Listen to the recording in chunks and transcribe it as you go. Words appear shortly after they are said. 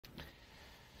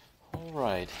All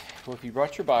right. Well, if you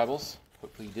brought your Bibles,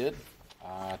 hopefully you did,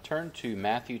 turn to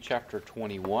Matthew chapter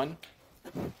 21.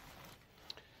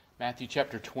 Matthew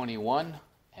chapter 21,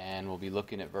 and we'll be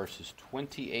looking at verses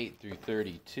 28 through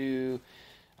 32.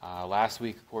 Last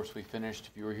week, of course, we finished,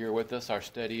 if you were here with us, our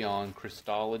study on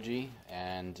Christology,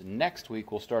 and next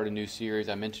week we'll start a new series.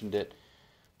 I mentioned it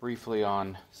briefly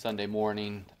on Sunday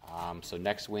morning. So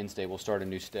next Wednesday we'll start a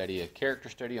new study, a character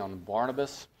study on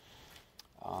Barnabas.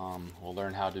 We'll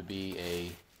learn how to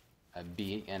be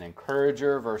an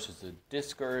encourager versus a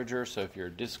discourager. So if you're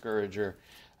a discourager,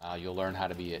 you'll learn how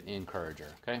to be an encourager.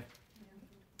 Okay.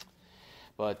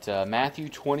 But Matthew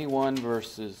chapter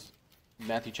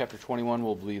 21,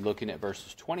 we'll be looking at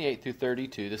verses 28 through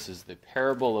 32. This is the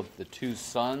parable of the two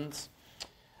sons.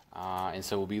 And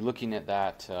so we'll be looking at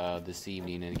that this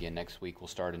evening. And again, next week we'll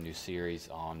start a new series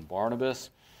on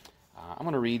Barnabas. I'm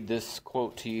going to read this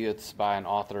quote to you. It's by an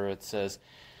author. It says,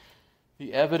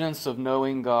 "The evidence of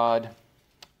knowing God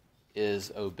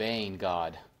is obeying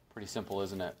God." Pretty simple,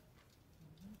 isn't it?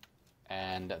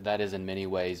 And that is in many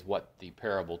ways what the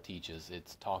parable teaches.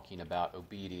 It's talking about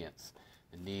obedience,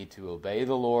 the need to obey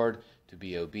the Lord, to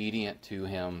be obedient to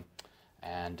Him.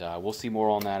 And we'll see more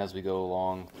on that as we go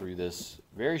along through this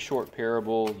very short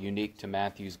parable, unique to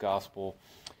Matthew's gospel.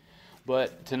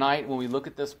 But tonight, when we look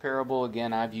at this parable,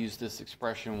 again, I've used this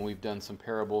expression when we've done some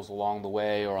parables along the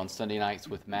way, or on Sunday nights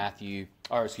with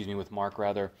with Mark,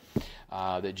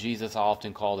 that Jesus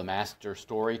often called a master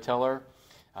storyteller.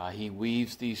 He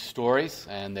weaves these stories,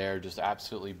 and they're just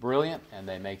absolutely brilliant, and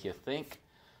they make you think.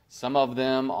 Some of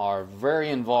them are very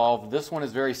involved. This one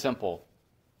is very simple.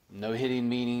 No hidden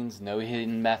meanings, no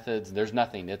hidden methods. There's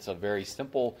nothing. It's a very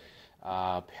simple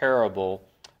parable,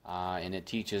 and it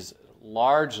teaches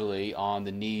largely on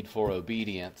the need for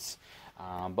obedience.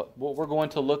 But what we're going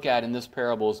to look at in this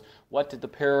parable is, what did the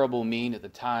parable mean at the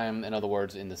time? In other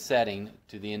words, in the setting,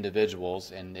 to the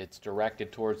individuals, and it's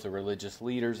directed towards the religious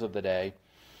leaders of the day.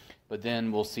 But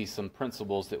then we'll see some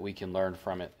principles that we can learn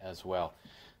from it as well.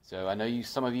 So I know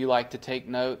some of you like to take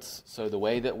notes. So the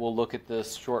way that we'll look at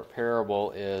this short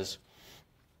parable is,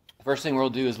 first thing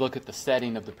we'll do is look at the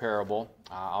setting of the parable.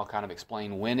 I'll kind of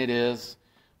explain when it is,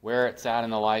 where it's at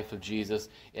in the life of Jesus.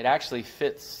 It actually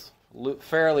fits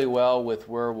fairly well with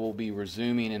where we'll be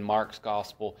resuming in Mark's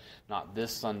gospel, not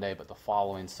this Sunday, but the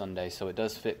following Sunday. So it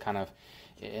does fit kind of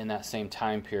in that same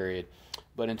time period.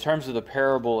 But in terms of the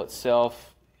parable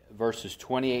itself, verses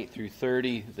 28 through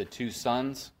 30, the two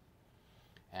sons.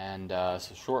 And it's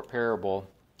a short parable.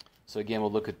 So again,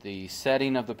 we'll look at the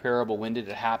setting of the parable. When did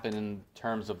it happen in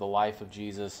terms of the life of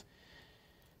Jesus?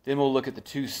 Then we'll look at the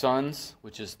two sons,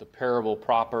 which is the parable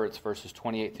proper. It's verses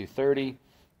 28 through 30.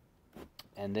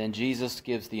 And then Jesus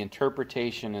gives the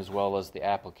interpretation as well as the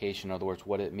application. In other words,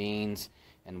 what it means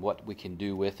and what we can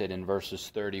do with it in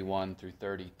verses 31 through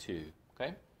 32.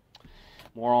 Okay?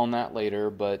 More on that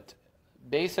later, but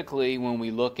basically, when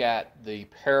we look at the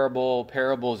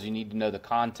parables, you need to know the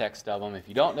context of them. If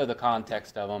you don't know the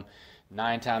context of them,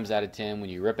 9 times out of 10, when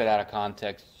you rip it out of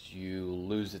context, you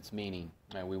lose its meaning.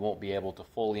 And we won't be able to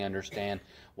fully understand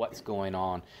what's going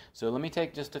on. So let me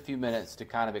take just a few minutes to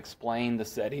kind of explain the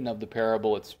setting of the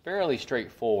parable. It's fairly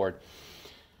straightforward.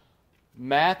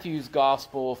 Matthew's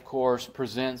gospel, of course,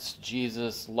 presents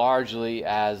Jesus largely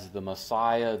as the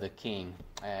Messiah, the King.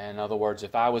 In other words,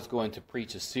 if I was going to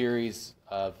preach a series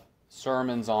of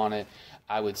sermons on it,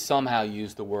 I would somehow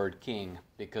use the word King,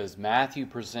 because Matthew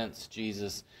presents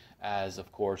Jesus as,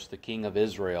 of course, the King of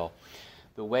Israel.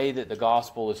 The way that the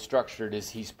gospel is structured is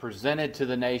he's presented to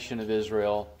the nation of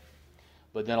Israel,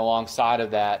 but then alongside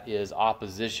of that is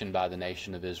opposition by the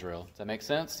nation of Israel. Does that make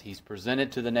sense? He's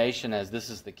presented to the nation as this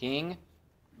is the king.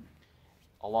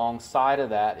 Alongside of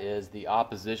that is the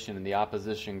opposition, and the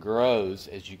opposition grows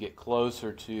as you get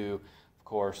closer to, of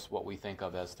course, what we think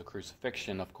of as the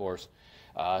crucifixion, of course.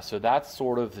 So that's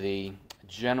sort of the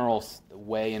general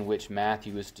way in which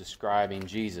Matthew is describing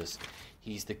Jesus.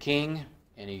 He's the king,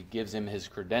 and he gives him his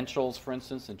credentials, for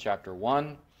instance, in chapter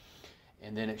 1.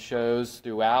 And then it shows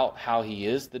throughout how he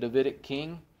is the Davidic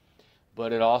king.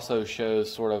 But it also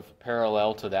shows sort of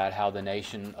parallel to that how the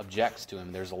nation objects to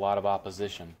him. There's a lot of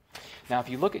opposition. Now, if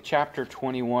you look at chapter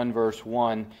 21, verse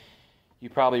 1, you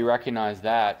probably recognize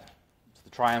that. It's the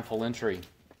triumphal entry.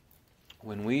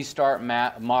 When we start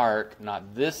Mark,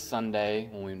 not this Sunday,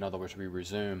 in other words, we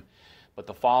resume, but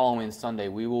the following Sunday,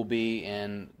 we will be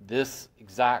in this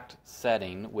exact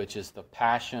setting, which is the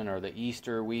Passion or the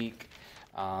Easter week,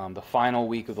 the final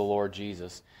week of the Lord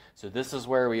Jesus. So this is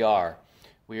where we are.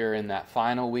 We are in that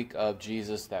final week of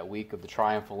Jesus, that week of the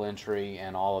triumphal entry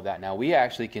and all of that. Now, we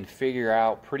actually can figure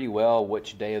out pretty well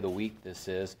which day of the week this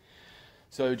is.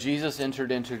 So Jesus entered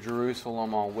into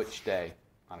Jerusalem on which day?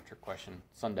 Not a trick question.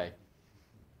 Sunday.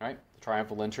 All right? The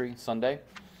triumphal entry, Sunday.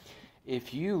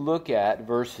 If you look at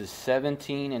verses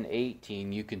 17 and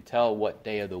 18, you can tell what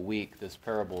day of the week this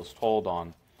parable is told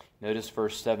on. Notice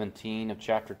verse 17 of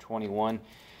chapter 21.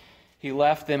 He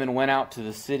left them and went out to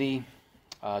the city,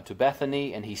 to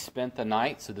Bethany, and he spent the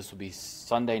night. So this will be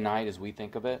Sunday night as we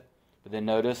think of it. But then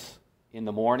notice in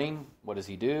the morning, what does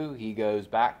he do? He goes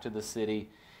back to the city,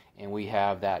 and we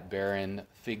have that barren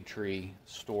fig tree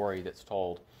story that's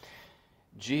told.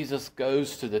 Jesus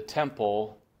goes to the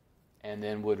temple and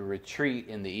then would retreat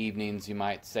in the evenings, you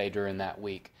might say, during that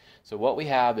week. So what we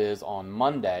have is on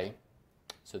Monday,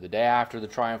 so the day after the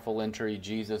triumphal entry,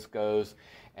 Jesus goes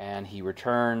and he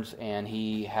returns and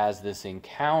he has this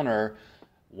encounter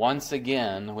once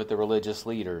again with the religious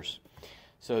leaders.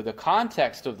 So the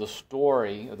context of the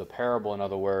story, of the parable in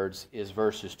other words, is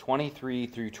verses 23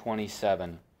 through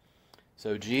 27.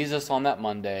 So Jesus on that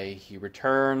Monday, he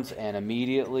returns, and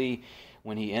immediately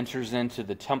when he enters into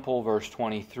the temple, verse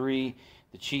 23,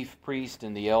 the chief priest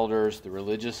and the elders, the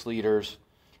religious leaders,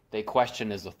 they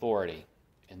question his authority.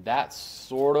 And that's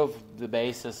sort of the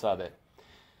basis of it.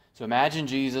 So imagine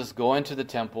Jesus going to the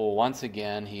temple once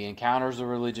again. He encounters the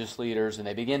religious leaders, and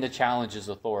they begin to challenge his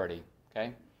authority.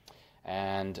 Okay?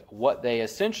 And what they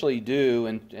essentially do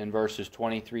in verses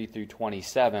 23 through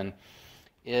 27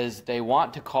 is they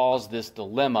want to cause this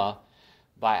dilemma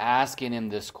by asking him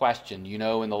this question. You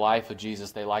know, in the life of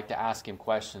Jesus, they like to ask him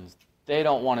questions. They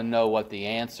don't want to know what the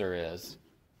answer is.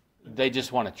 They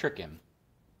just want to trick him.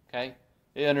 Okay?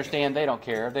 You understand? They don't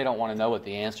care. They don't want to know what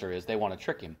the answer is. They want to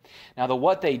trick him. Now,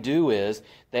 what they do is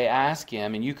they ask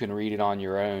him, and you can read it on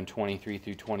your own, 23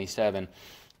 through 27.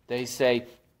 They say,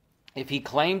 if he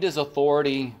claimed his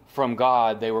authority from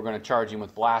God, they were going to charge him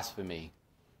with blasphemy.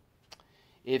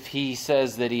 If he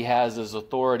says that he has his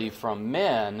authority from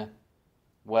men,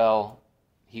 well,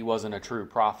 he wasn't a true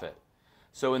prophet.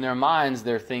 So in their minds,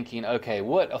 they're thinking, okay,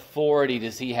 what authority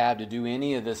does he have to do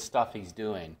any of this stuff he's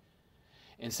doing?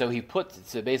 And so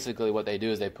so basically what they do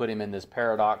is they put him in this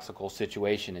paradoxical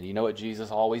situation. And you know what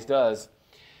Jesus always does?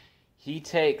 He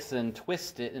takes and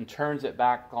twists it and turns it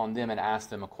back on them and asks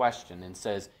them a question and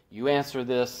says, you answer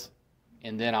this,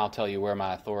 and then I'll tell you where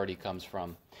my authority comes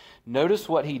from. Notice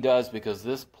what he does, because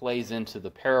this plays into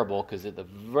the parable, because at the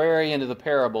very end of the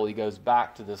parable, he goes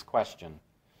back to this question.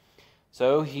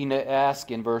 So he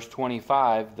asks in verse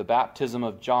 25, the baptism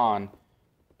of John,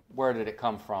 where did it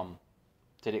come from?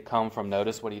 Did it come from,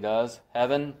 notice what he does,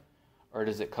 heaven, or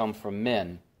does it come from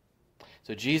men?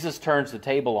 So Jesus turns the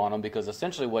table on him, because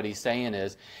essentially what he's saying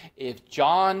is, if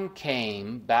John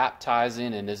came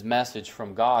baptizing in his message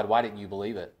from God, why didn't you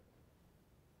believe it?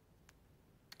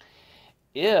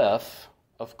 If,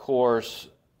 of course,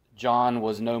 John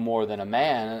was no more than a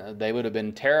man, they would have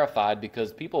been terrified,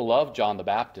 because people loved John the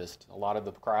Baptist. A lot of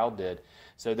the crowd did.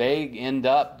 So they end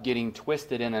up getting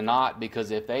twisted in a knot,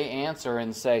 because if they answer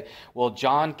and say, well,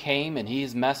 John came and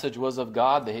his message was of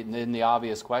God, then the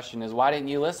obvious question is, why didn't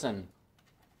you listen?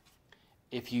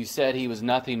 If you said he was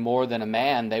nothing more than a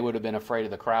man, they would have been afraid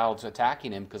of the crowds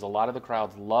attacking him, because a lot of the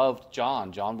crowds loved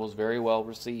John. John was very well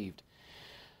received.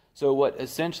 So what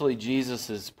essentially Jesus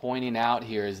is pointing out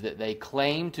here is that they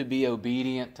claim to be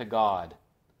obedient to God,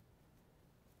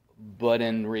 but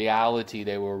in reality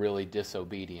they were really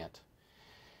disobedient.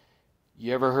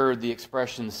 You ever heard the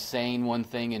expression saying one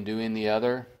thing and doing the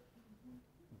other?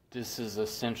 This is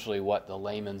essentially what the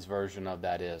layman's version of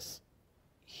that is.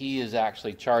 He is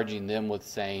actually charging them with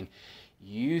saying,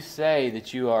 you say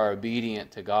that you are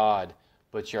obedient to God,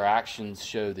 but your actions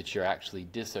show that you're actually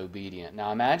disobedient.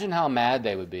 Now imagine how mad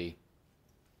they would be.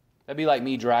 That'd be like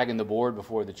me dragging the board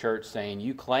before the church saying,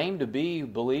 you claim to be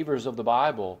believers of the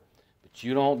Bible, but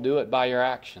you don't do it by your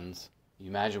actions. You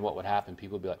imagine what would happen.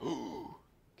 People would be like, oh,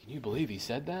 can you believe he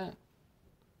said that?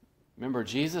 Remember,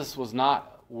 Jesus was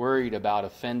not worried about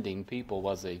offending people,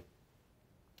 was he?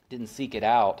 Didn't seek it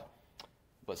out,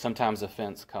 but sometimes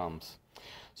offense comes.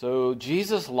 So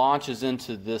Jesus launches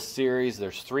into this series.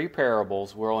 There's 3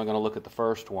 parables. We're only going to look at the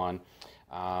first one.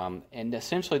 And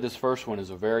essentially this first one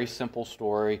is a very simple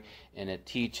story, and it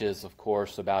teaches, of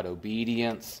course, about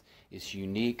obedience. It's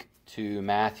unique to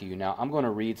Matthew. Now, I'm going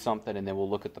to read something, and then we'll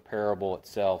look at the parable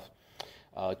itself.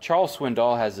 Charles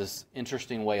Swindoll has this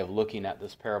interesting way of looking at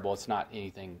this parable. It's not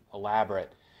anything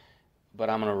elaborate, but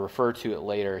I'm going to refer to it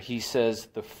later. He says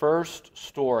the first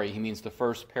story, he means the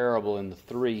first parable in the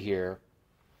 3 here,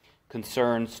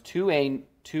 concerns two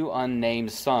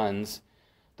unnamed sons.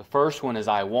 The first one is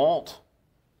I won't,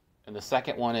 and the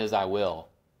second one is I will.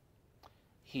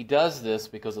 He does this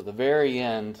because at the very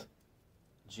end,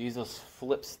 Jesus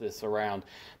flips this around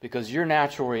because your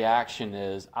natural reaction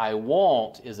is, I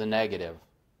won't is a negative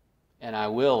and I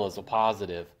will is a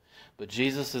positive. But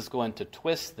Jesus is going to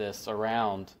twist this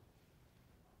around,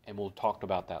 and we'll talk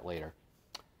about that later.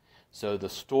 So the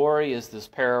story is this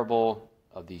parable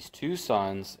of these two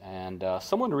sons, and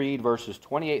someone read verses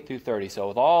 28 through 30. So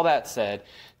with all that said,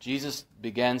 Jesus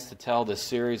begins to tell this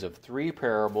series of three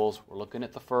parables. We're looking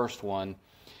at the first one.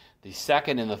 The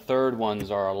second and the third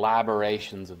ones are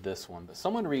elaborations of this one. But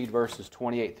someone read verses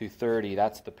 28 through 30.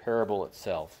 That's the parable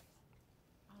itself.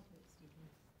 I'll do it,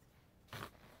 Stephen.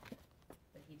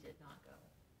 But he did not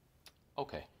go.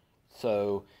 Okay.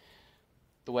 So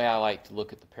the way I like to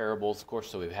look at the parables, of course,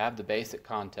 so we have the basic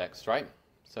context, right?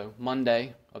 So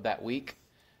Monday of that week,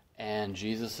 and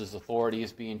Jesus' authority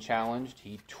is being challenged.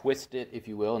 He twists it, if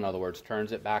you will. In other words,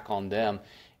 turns it back on them.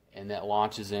 And that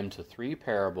launches him to three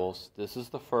parables. This is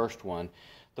the first one.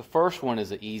 The first one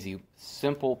is an easy,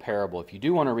 simple parable. If you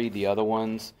do want to read the other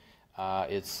ones,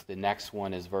 it's the next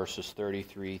one is verses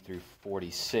 33 through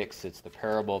 46. It's the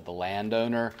parable of the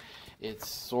landowner. It's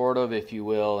sort of, if you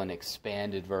will, an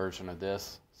expanded version of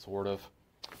this, sort of.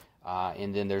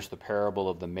 And then there's the parable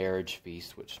of the marriage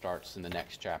feast, which starts in the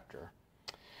next chapter.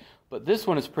 But this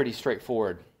one is pretty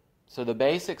straightforward. So the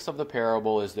basics of the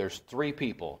parable is there's three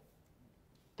people.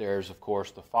 There's, of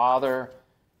course, the father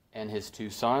and his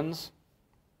two sons.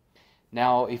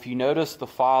 Now, if you notice the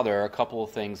father, a couple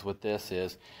of things with this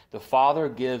is, the father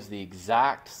gives the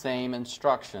exact same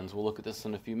instructions, we'll look at this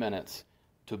in a few minutes,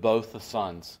 to both the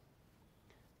sons.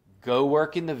 Go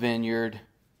work in the vineyard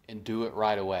and do it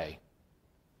right away.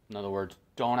 In other words,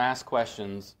 don't ask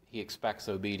questions. He expects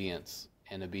obedience,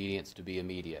 and obedience to be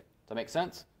immediate. Does that make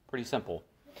sense? Pretty simple.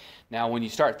 Now, when you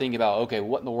start thinking about, okay,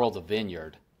 what in the world's a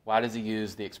vineyard? Why does he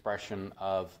use the expression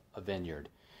of a vineyard?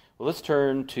 Well, let's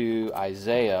turn to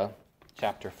Isaiah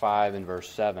chapter 5 and verse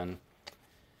 7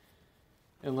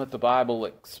 and let the Bible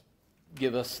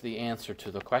give us the answer to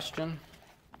the question.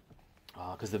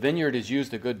 Because the vineyard is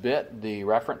used a good bit. The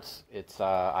reference, it's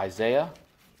Isaiah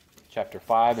chapter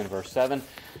 5 and verse 7.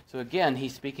 So again,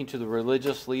 he's speaking to the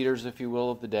religious leaders, if you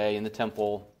will, of the day in the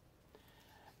temple.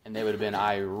 And they would have been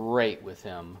irate with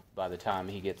him by the time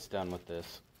he gets done with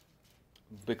this,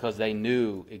 because they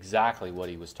knew exactly what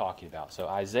he was talking about. So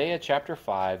Isaiah chapter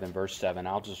 5 and verse 7,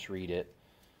 I'll just read it.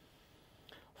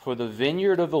 For the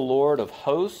vineyard of the Lord of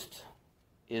hosts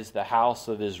is the house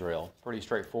of Israel. Pretty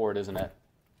straightforward, isn't it?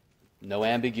 No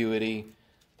ambiguity.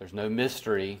 There's no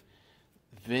mystery.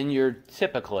 Vineyard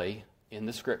typically in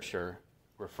the scripture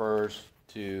refers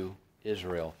to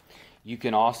Israel. You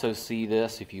can also see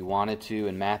this, if you wanted to,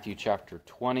 in Matthew chapter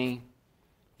 20,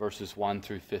 verses 1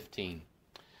 through 15.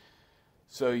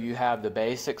 So you have the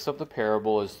basics of the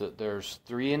parable is that there's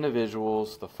three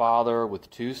individuals, the father with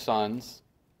two sons.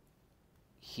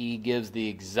 He gives the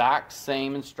exact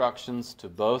same instructions to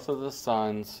both of the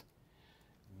sons.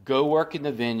 Go work in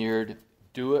the vineyard,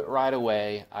 do it right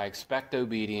away. I expect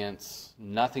obedience,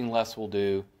 nothing less will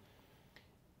do.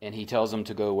 And he tells them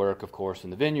to go work, of course, in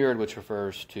the vineyard, which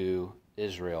refers to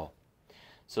Israel.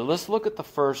 So let's look at the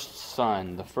first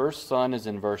son. The first son is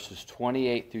in verses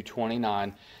 28 through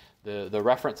 29. The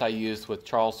reference I used with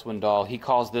Charles Swindoll, he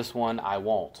calls this one, I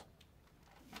won't.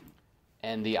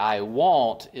 And the I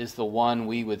won't is the one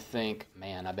we would think,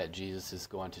 man, I bet Jesus is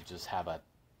going to just have a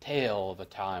tail of a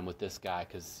time with this guy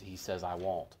because he says I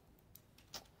won't.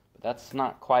 But that's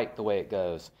not quite the way it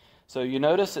goes. So you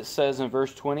notice it says in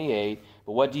verse 28,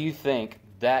 but what do you think?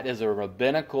 That is a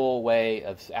rabbinical way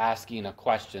of asking a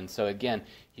question. So again,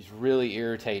 he's really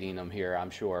irritating them here, I'm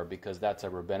sure, because that's a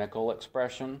rabbinical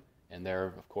expression. And they're,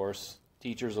 of course,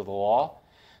 teachers of the law.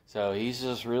 So he's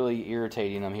just really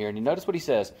irritating them here. And you notice what he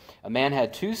says. A man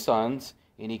had two sons,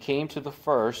 and he came to the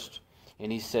first,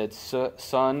 and he said,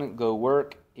 son, go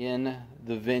work in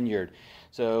the vineyard.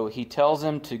 So he tells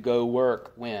him to go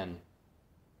work when?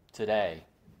 Today.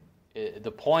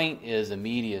 The point is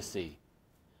immediacy.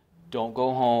 Don't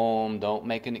go home. Don't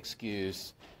make an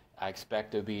excuse. I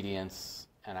expect obedience,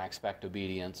 and I expect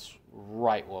obedience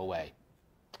right away.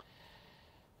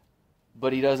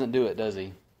 But he doesn't do it, does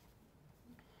he?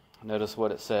 Notice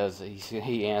what it says.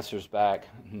 He answers back,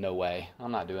 no way.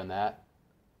 I'm not doing that.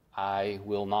 I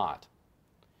will not.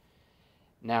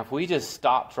 Now, if we just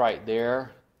stopped right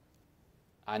there,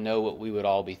 I know what we would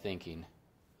all be thinking.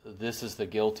 This is the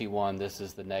guilty one. This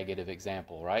is the negative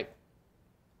example, right?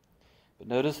 But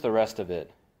notice the rest of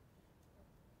it.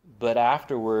 But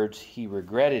afterwards, he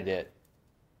regretted it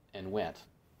and went.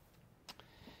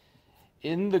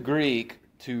 In the Greek,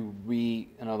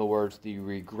 in other words, the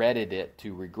regretted it,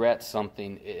 to regret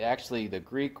something. Actually, the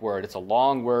Greek word, it's a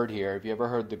long word here. Have you ever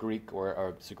heard the Greek,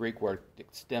 or it's a Greek word, it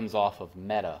stems off of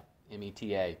meta,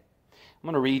 M-E-T-A. I'm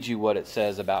going to read you what it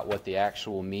says about what the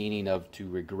actual meaning of to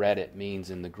regret it means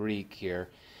in the Greek here.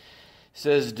 It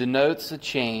says, denotes a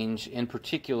change, in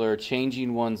particular,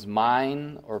 changing one's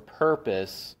mind or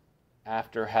purpose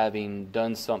after having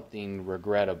done something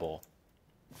regrettable.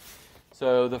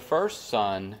 So the first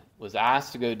son was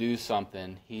asked to go do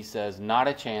something. He says, not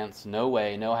a chance, no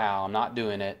way, no how, I'm not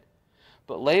doing it.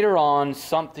 But later on,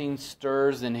 something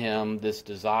stirs in him this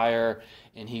desire,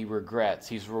 and he regrets.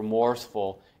 He's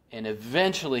remorseful, and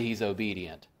eventually he's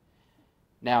obedient.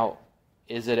 Now,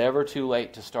 is it ever too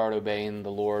late to start obeying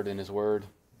the Lord and His Word?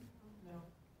 No.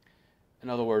 In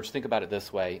other words, think about it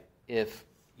this way. If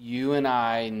you and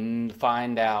I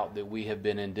find out that we have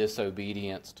been in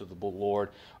disobedience to the Lord,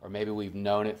 or maybe we've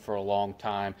known it for a long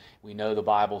time, we know the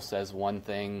Bible says one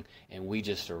thing, and we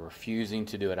just are refusing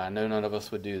to do it. I know none of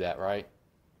us would do that, right?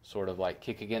 Sort of like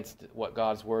kick against what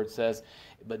God's Word says.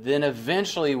 But then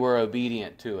eventually we're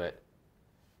obedient to it.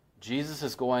 Jesus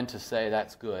is going to say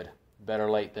that's good. Better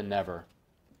late than never.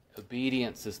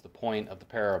 Obedience is the point of the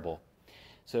parable.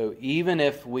 So even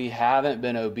if we haven't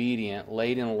been obedient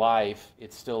late in life,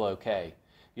 it's still okay.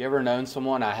 You ever known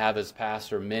someone, I have as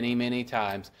pastor many, many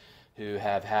times, who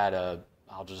have had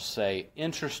I'll just say,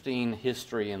 interesting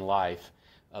history in life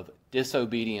of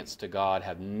disobedience to God,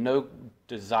 have no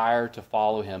desire to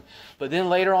follow Him. But then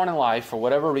later on in life, for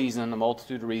whatever reason, a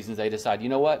multitude of reasons, they decide, you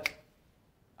know what?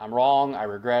 I'm wrong, I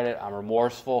regret it, I'm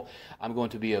remorseful, I'm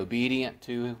going to be obedient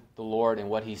to the Lord and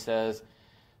what He says.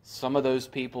 Some of those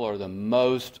people are the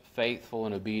most faithful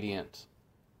and obedient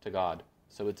to God.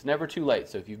 So it's never too late.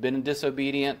 So if you've been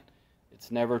disobedient, it's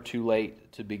never too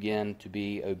late to begin to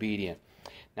be obedient.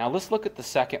 Now let's look at the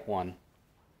second one.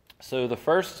 So the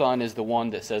first son is the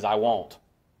one that says, I won't,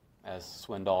 as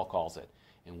Swindoll calls it.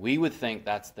 And we would think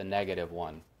that's the negative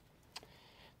one.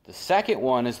 The second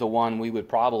one is the one we would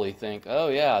probably think, oh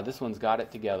yeah, this one's got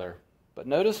it together. But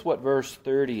notice what verse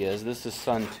 30 is. This is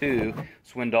son 2.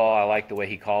 Swindoll, I like the way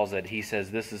he calls it. He says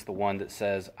this is the one that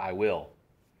says, I will.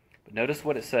 But notice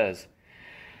what it says.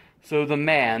 So the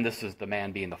man, this is the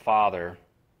man being the father,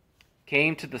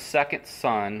 came to the second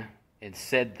son and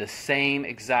said the same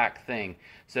exact thing.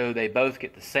 So they both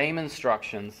get the same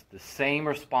instructions, the same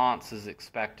response is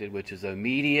expected, which is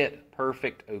immediate,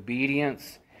 perfect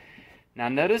obedience. Now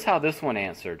notice how this one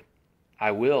answered,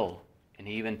 I will. And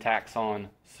he even tacks on,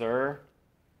 sir.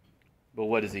 But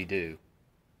what does he do?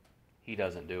 He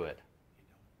doesn't do it.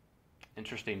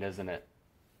 Interesting, isn't it?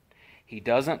 He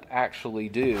doesn't actually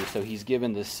do. So he's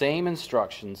given the same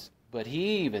instructions, but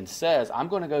he even says, I'm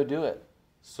going to go do it,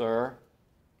 sir,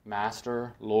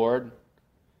 master, Lord.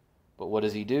 But what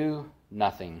does he do?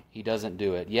 Nothing. He doesn't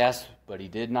do it. Yes, but he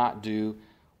did not do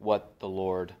what the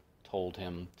Lord told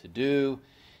him to do.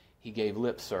 He gave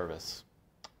lip service.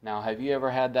 Now, have you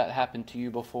ever had that happen to you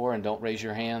before? And don't raise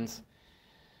your hands.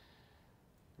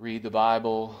 Read the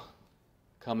Bible,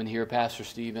 come and hear Pastor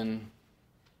Stephen,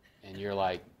 and you're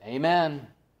like, amen.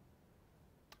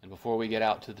 And before we get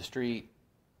out to the street,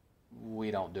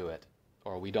 we don't do it,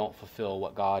 or we don't fulfill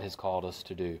what God has called us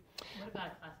to do. What about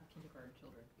a class of kindergarten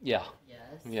children? Yeah.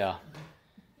 Yes. Yeah.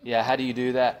 Yeah, how do you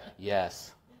do that?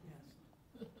 Yes.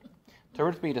 Turn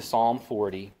with me to Psalm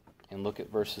 40 and look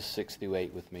at verses 6 through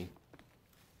 8 with me.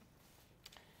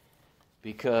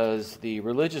 Because the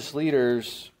religious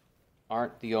leaders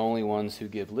aren't the only ones who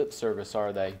give lip service,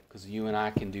 are they? Because you and I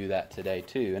can do that today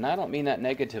too. And I don't mean that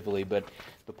negatively, but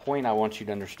the point I want you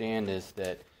to understand is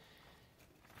that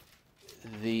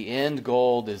the end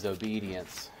goal is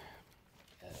obedience.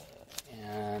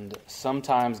 And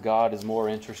sometimes God is more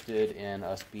interested in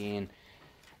us being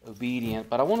obedient.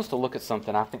 But I want us to look at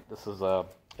something. I think this is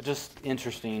just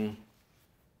interesting,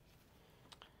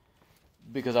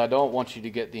 because I don't want you to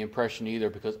get the impression either,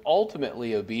 because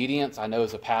ultimately obedience, I know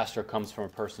as a pastor, comes from a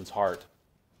person's heart.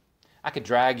 I could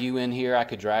drag you in here, I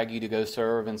could drag you to go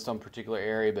serve in some particular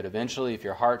area, but eventually if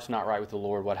your heart's not right with the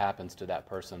Lord, what happens to that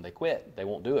person? They quit. They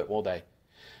won't do it, will they?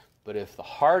 But if the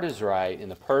heart is right and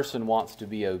the person wants to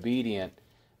be obedient,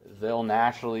 they'll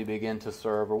naturally begin to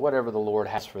serve or whatever the Lord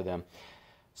has for them.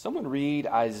 Someone read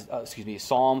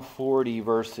Psalm 40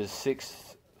 verses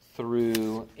 6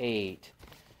 through 8.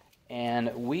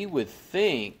 And we would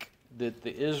think that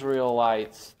the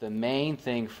Israelites, the main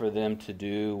thing for them to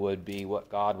do would be what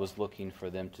God was looking for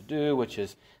them to do, which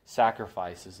is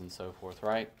sacrifices and so forth,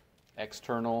 right?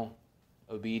 External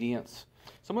obedience.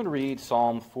 Someone read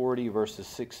Psalm 40 verses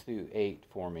 6 through 8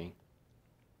 for me.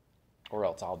 Or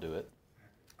else I'll do it.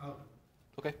 Oh,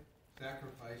 Okay.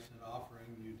 sacrifice and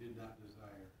offering you did not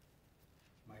desire.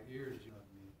 My ears you love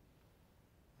me.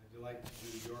 I delight to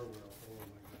do your will, O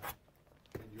my God,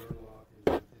 and your law is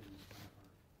within my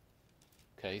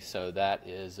heart. Okay, so that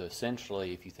is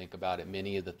essentially, if you think about it,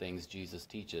 many of the things Jesus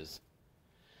teaches.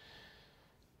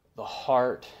 The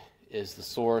heart is the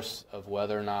source of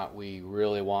whether or not we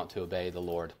really want to obey the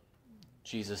Lord.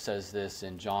 Jesus says this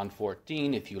in John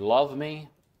 14, if you love me,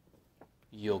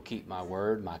 you'll keep my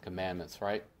word, my commandments,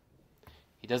 right?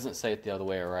 He doesn't say it the other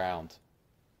way around.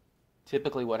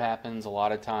 Typically what happens a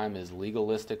lot of time is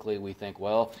legalistically we think,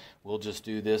 well, we'll just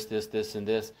do this, this, this, and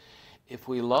this. If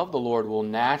we love the Lord, we'll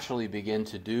naturally begin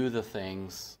to do the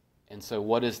things. And so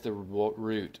what is the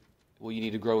root? Well, you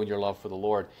need to grow in your love for the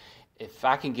Lord. If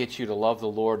I can get you to love the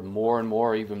Lord more and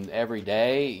more, even every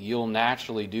day, you'll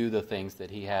naturally do the things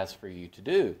that He has for you to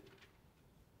do.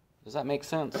 Does that make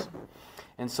sense?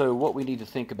 And so what we need to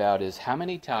think about is how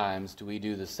many times do we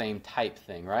do the same type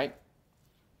thing, right?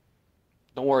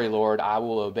 Don't worry, Lord, I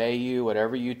will obey you.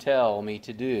 Whatever you tell me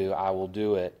to do, I will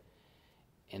do it.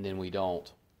 And then we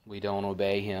don't. We don't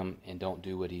obey Him and don't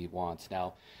do what He wants.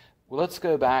 Now, let's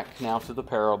go back now to the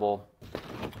parable,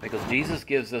 because Jesus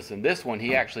gives us, in this one,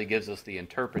 He actually gives us the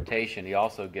interpretation. He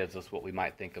also gives us what we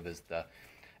might think of as the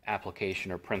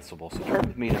application or principle. So turn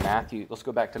with me to Matthew. Let's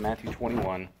go back to Matthew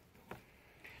 21.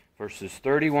 Verses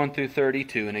 31 through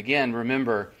 32. And again,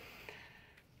 remember,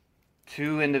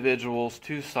 two individuals,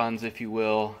 two sons, if you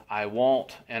will. I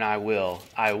won't and I will.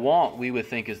 I won't, we would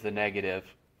think, is the negative,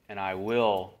 and I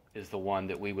will is the one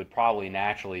that we would probably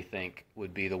naturally think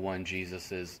would be the one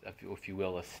Jesus is, if you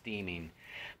will, esteeming.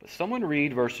 But someone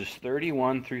read verses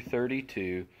 31 through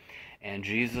 32, and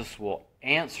Jesus will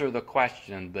answer the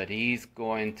question, but He's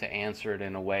going to answer it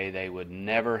in a way they would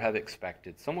never have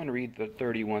expected. Someone read the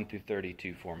 31 through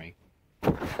 32 for me.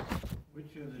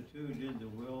 Which of the two did the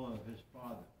will of his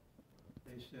father?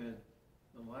 They said,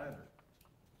 the latter.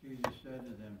 Jesus said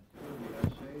to them, truly I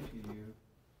say to you,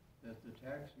 that the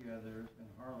tax gatherers and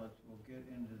harlots will get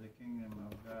into the kingdom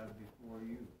of God before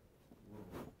you.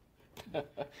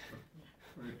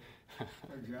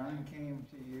 For John came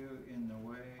to you in the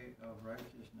way of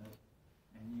righteousness,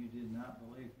 and you did not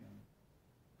believe him.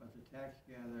 But the tax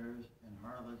gatherers and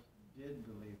harlots did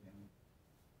believe him.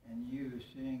 And you,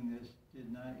 seeing this,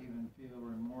 did not even feel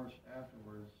remorse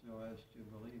afterwards so as to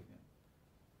believe him.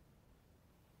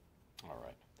 All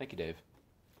right. Thank you, Dave.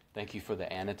 Thank you for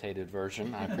the annotated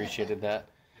version. I appreciated that.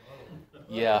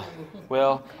 Yeah.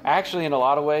 Well, actually, in a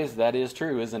lot of ways, that is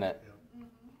true, isn't it?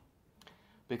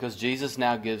 Because Jesus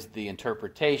now gives the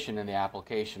interpretation and the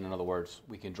application. In other words,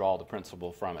 we can draw the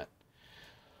principle from it.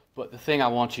 But the thing I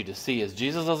want you to see is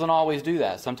Jesus doesn't always do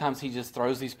that. Sometimes He just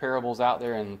throws these parables out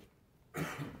there and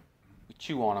we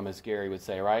chew on them, as Gary would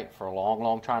say, right? For a long,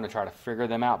 long time to try to figure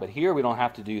them out. But here we don't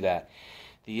have to do that.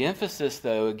 The emphasis,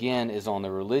 though, again, is on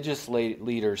the religious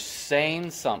leaders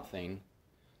saying something,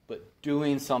 but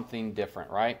doing something different,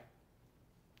 right?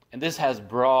 And this has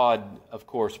broad, of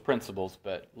course, principles,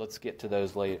 but let's get to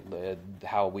those later,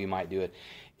 how we might do it.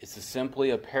 It's simply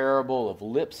a parable of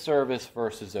lip service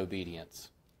versus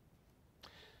obedience.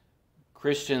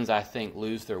 Christians, I think,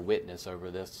 lose their witness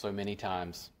over this so many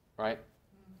times, right?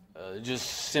 Just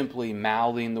simply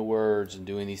mouthing the words and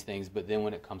doing these things, but then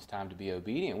when it comes time to be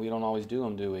obedient, we don't always do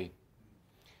them, do we?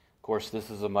 Of course,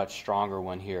 this is a much stronger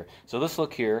one here. So let's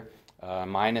look here,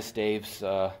 minus Dave's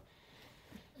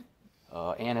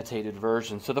annotated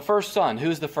version. So the first son,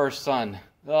 who's the first son?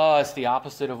 Oh, it's the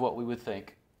opposite of what we would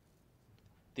think.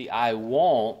 The I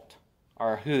won't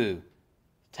are who?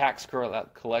 Tax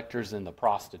collectors and the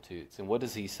prostitutes. And what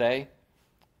does he say?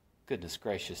 Goodness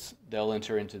gracious, they'll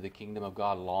enter into the kingdom of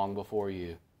God long before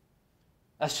you.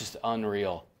 That's just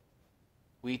unreal.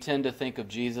 We tend to think of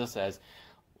Jesus as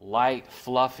light,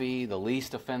 fluffy, the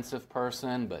least offensive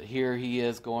person, but here he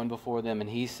is going before them, and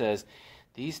he says,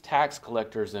 these tax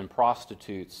collectors and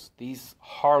prostitutes, these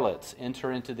harlots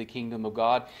enter into the kingdom of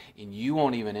God, and you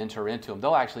won't even enter into them.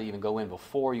 They'll actually even go in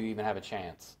before you even have a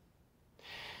chance.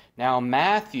 Now,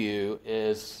 Matthew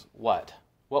is what?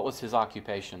 What was his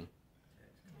occupation?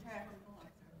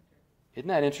 Isn't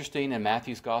that interesting? In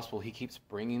Matthew's gospel, he keeps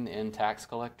bringing in tax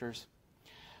collectors.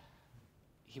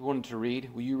 He wanted to read.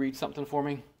 Will you read something for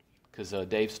me? Because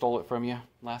Dave stole it from you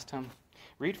last time.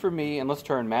 Read for me, and let's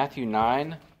turn Matthew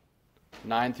 9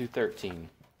 through 13.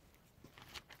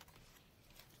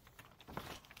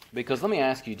 Because let me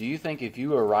ask you, do you think if you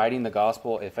were writing the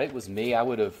gospel, if it was me, I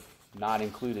would have not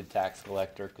included tax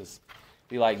collector? Because it'd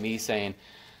be like me saying,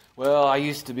 well, I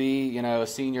used to be, a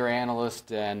senior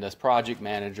analyst and a project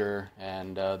manager,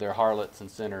 and they're harlots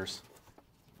and sinners.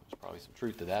 There's probably some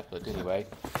truth to that, but anyway.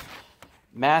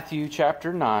 Matthew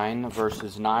chapter 9,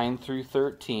 verses 9 through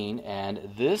 13,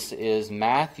 and this is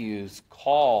Matthew's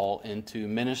call into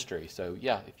ministry. So,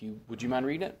 yeah, would you mind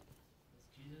reading it? As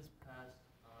Jesus passed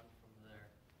on from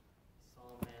there, he saw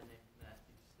a man named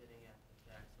Matthew sitting at the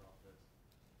tax office.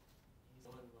 He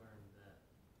saw and learned that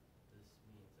this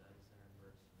means I desire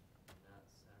mercy and not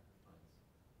sacrifice.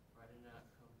 For I did not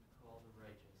come to call the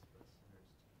righteous, but sinners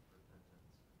to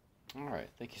repentance. All right,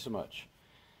 thank you so much.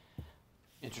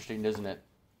 Interesting, isn't it?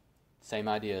 Same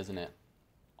idea, isn't it?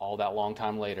 All that long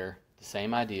time later, the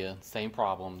same idea, same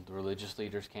problem. The religious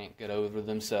leaders can't get over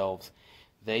themselves.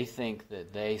 They think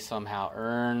that they somehow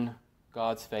earn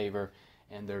God's favor,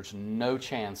 and there's no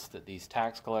chance that these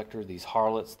tax collectors, these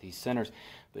harlots, these sinners.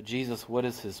 But Jesus, what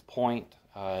is his point?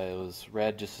 It was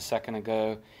read just a second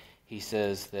ago. He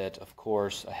says that, of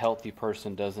course, a healthy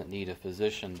person doesn't need a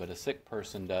physician, but a sick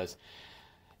person does.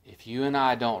 If you and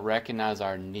I don't recognize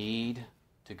our need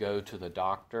to go to the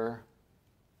doctor,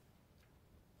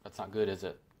 that's not good, is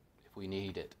it? If we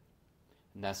need it.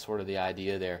 And that's sort of the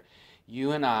idea there.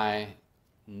 You and I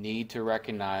need to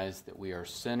recognize that we are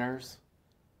sinners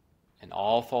and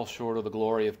all fall short of the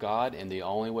glory of God, and the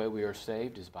only way we are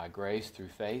saved is by grace through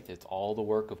faith. It's all the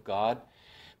work of God.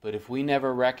 But if we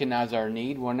never recognize our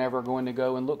need, we're never going to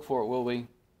go and look for it, will we?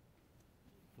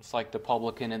 It's like the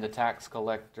publican and the tax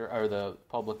collector, or the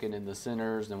publican and the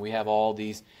sinners, and we have all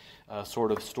these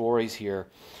sort of stories here.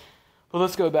 But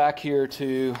let's go back here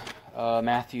to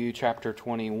Matthew chapter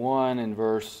 21 and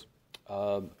verse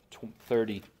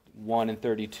 31 and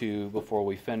 32 before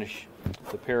we finish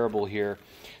the parable here.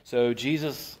 So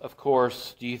Jesus, of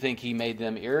course, do you think he made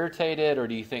them irritated, or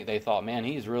do you think they thought, man,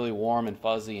 he's really warm and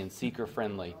fuzzy and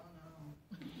seeker-friendly?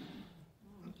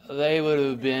 They would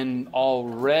have been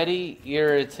already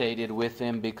irritated with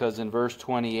him, because in verse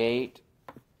 28,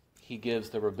 he gives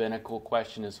the rabbinical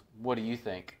question is, what do you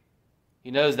think?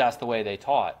 He knows that's the way they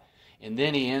taught. And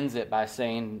then he ends it by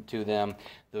saying to them,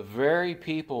 the very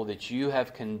people that you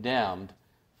have condemned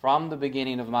from the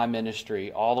beginning of my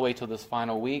ministry all the way to this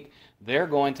final week, they're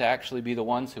going to actually be the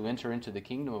ones who enter into the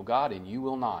kingdom of God, and you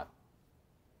will not.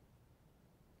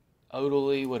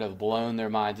 Totally would have blown their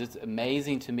minds. It's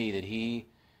amazing to me that he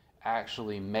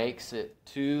actually makes it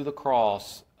to the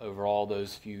cross over all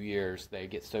those few years. They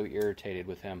get so irritated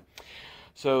with him.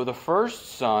 So the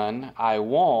first son, I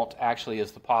won't, actually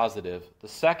is the positive. The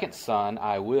second son,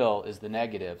 I will, is the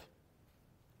negative.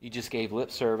 You just gave lip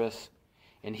service,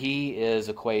 and he is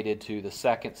equated to the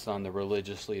second son, the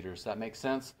religious leaders. Does that make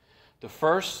sense? The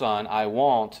first son, I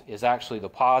won't, is actually the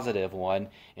positive one,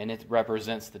 and it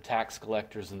represents the tax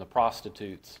collectors and the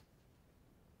prostitutes.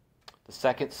 The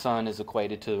second son is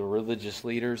equated to the religious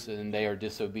leaders, and they are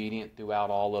disobedient throughout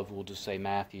all of, we'll just say,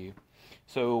 Matthew.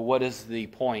 So what is the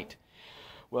point?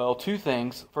 Well, two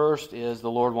things. First is the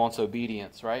Lord wants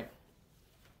obedience, right?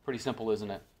 Pretty simple,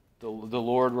 isn't it? The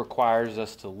Lord requires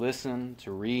us to listen,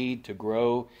 to read, to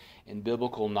grow in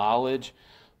biblical knowledge,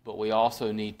 but we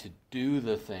also need to do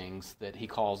the things that he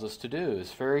calls us to do.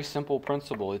 It's a very simple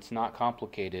principle. It's not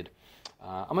complicated.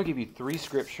 I'm going to give you three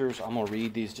scriptures. I'm going to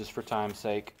read these just for time's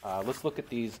sake. Let's look at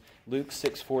these. Luke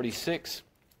 6:46.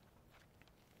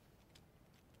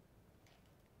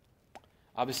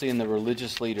 Obviously, in the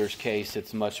religious leaders' case,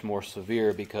 it's much more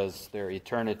severe because their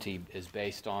eternity is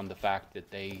based on the fact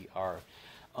that they are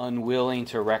unwilling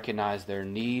to recognize their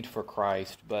need for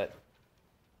Christ. But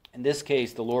in this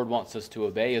case, the Lord wants us to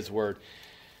obey his word.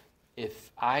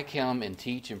 If I come and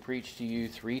teach and preach to you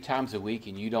 3 times a week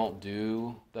and you don't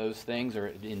do those things or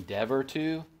endeavor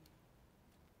to,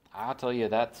 I'll tell you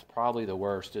that's probably the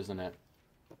worst, isn't it?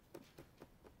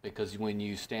 Because when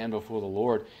you stand before the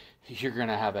Lord, you're going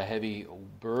to have a heavy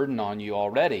burden on you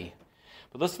already.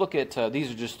 But let's look at,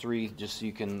 these are just 3, just so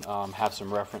you can have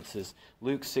some references.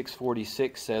 Luke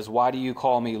 6:46 says, why do you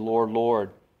call me Lord,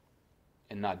 Lord,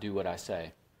 and not do what I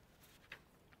say?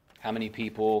 How many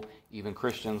people, even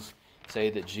Christians, say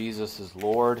that Jesus is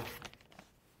Lord,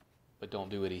 but don't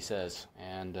do what he says?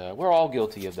 And we're all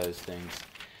guilty of those things.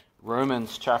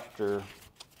 Romans chapter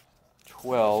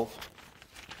 12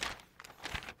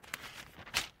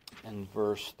 and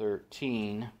verse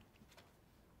 13. I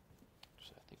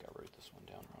think I wrote this one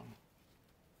down wrong.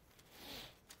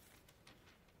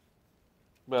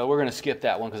 Well, we're going to skip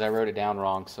that one because I wrote it down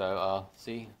wrong. So,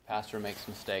 see, pastor makes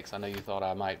mistakes. I know you thought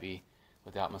I might be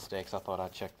without mistakes. I thought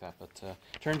I'd check that. But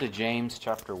turn to James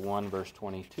chapter 1, verse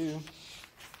 22.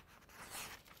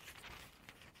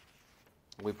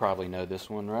 We probably know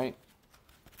this one, right?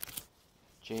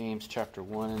 James chapter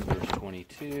 1 and verse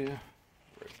 22.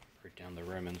 Wrote down the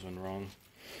Romans one wrong.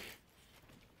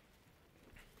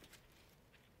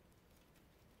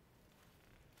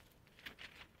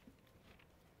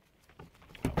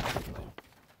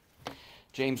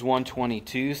 James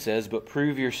 1:22 says, "But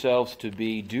prove yourselves to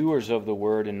be doers of the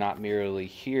word and not merely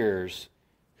hearers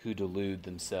who delude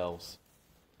themselves."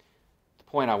 The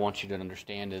point I want you to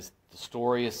understand is the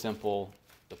story is simple,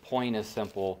 the point is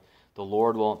simple. The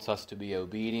Lord wants us to be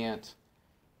obedient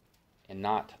and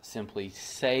not simply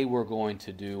say we're going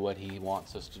to do what He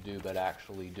wants us to do, but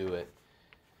actually do it.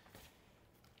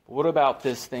 What about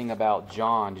this thing about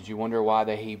John? Did you wonder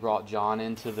why he brought John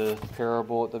into the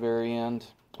parable at the very end,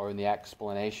 or in the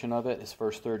explanation of it? It's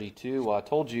verse 32. Well, I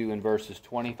told you in verses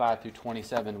 25 through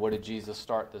 27, what did Jesus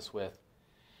start this with?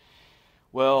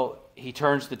 Well, He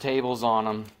turns the tables on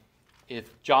them.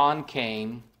 If John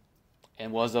came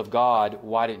and was of God,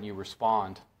 why didn't you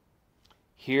respond?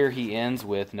 Here He ends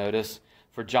with, notice,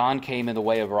 "For John came in the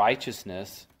way of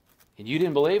righteousness, and you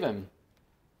didn't believe him."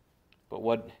 But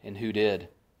what and who did?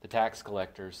 The tax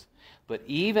collectors. But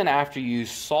even after you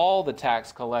saw the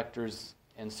tax collectors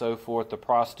and so forth, the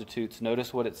prostitutes,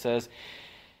 notice what it says,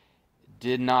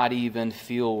 did not even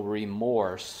feel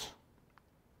remorse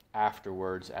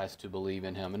afterwards as to believe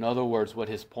in Him. In other words, what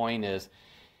his point is,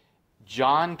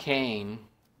 John came,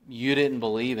 you didn't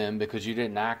believe him because you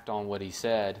didn't act on what he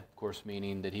said, of course,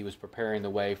 meaning that he was preparing the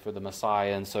way for the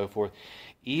Messiah and so forth.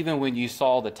 Even when you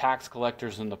saw the tax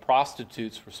collectors and the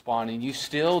prostitutes responding, you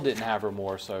still didn't have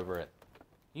remorse over it.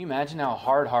 Can you imagine how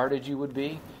hard-hearted you would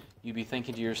be? You'd be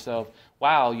thinking to yourself,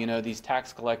 wow, these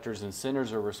tax collectors and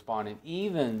sinners are responding.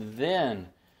 Even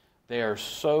then, they are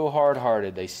so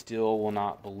hard-hearted, they still will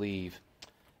not believe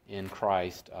in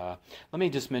Christ. Let me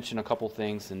just mention a couple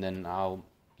things, and then I'll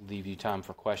leave you time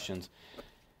for questions.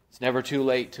 It's never too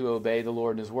late to obey the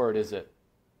Lord and His Word, is it?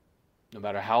 No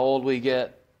matter how old we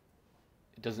get,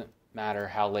 it doesn't matter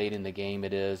how late in the game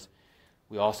it is.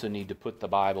 We also need to put the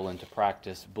Bible into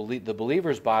practice. The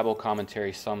Believer's Bible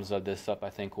Commentary sums this up, I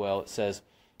think, well. It says,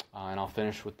 and I'll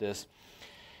finish with this,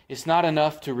 "It's not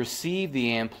enough to receive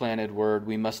the implanted Word,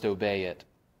 we must obey it.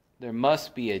 There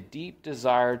must be a deep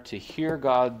desire to hear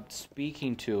God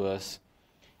speaking to us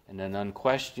and an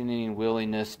unquestioning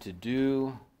willingness to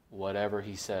do whatever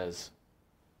He says."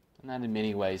 And that in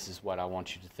many ways is what I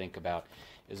want you to think about,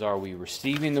 is are we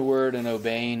receiving the Word and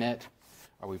obeying it?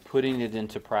 Are we putting it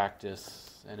into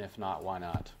practice? And if not, why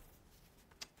not?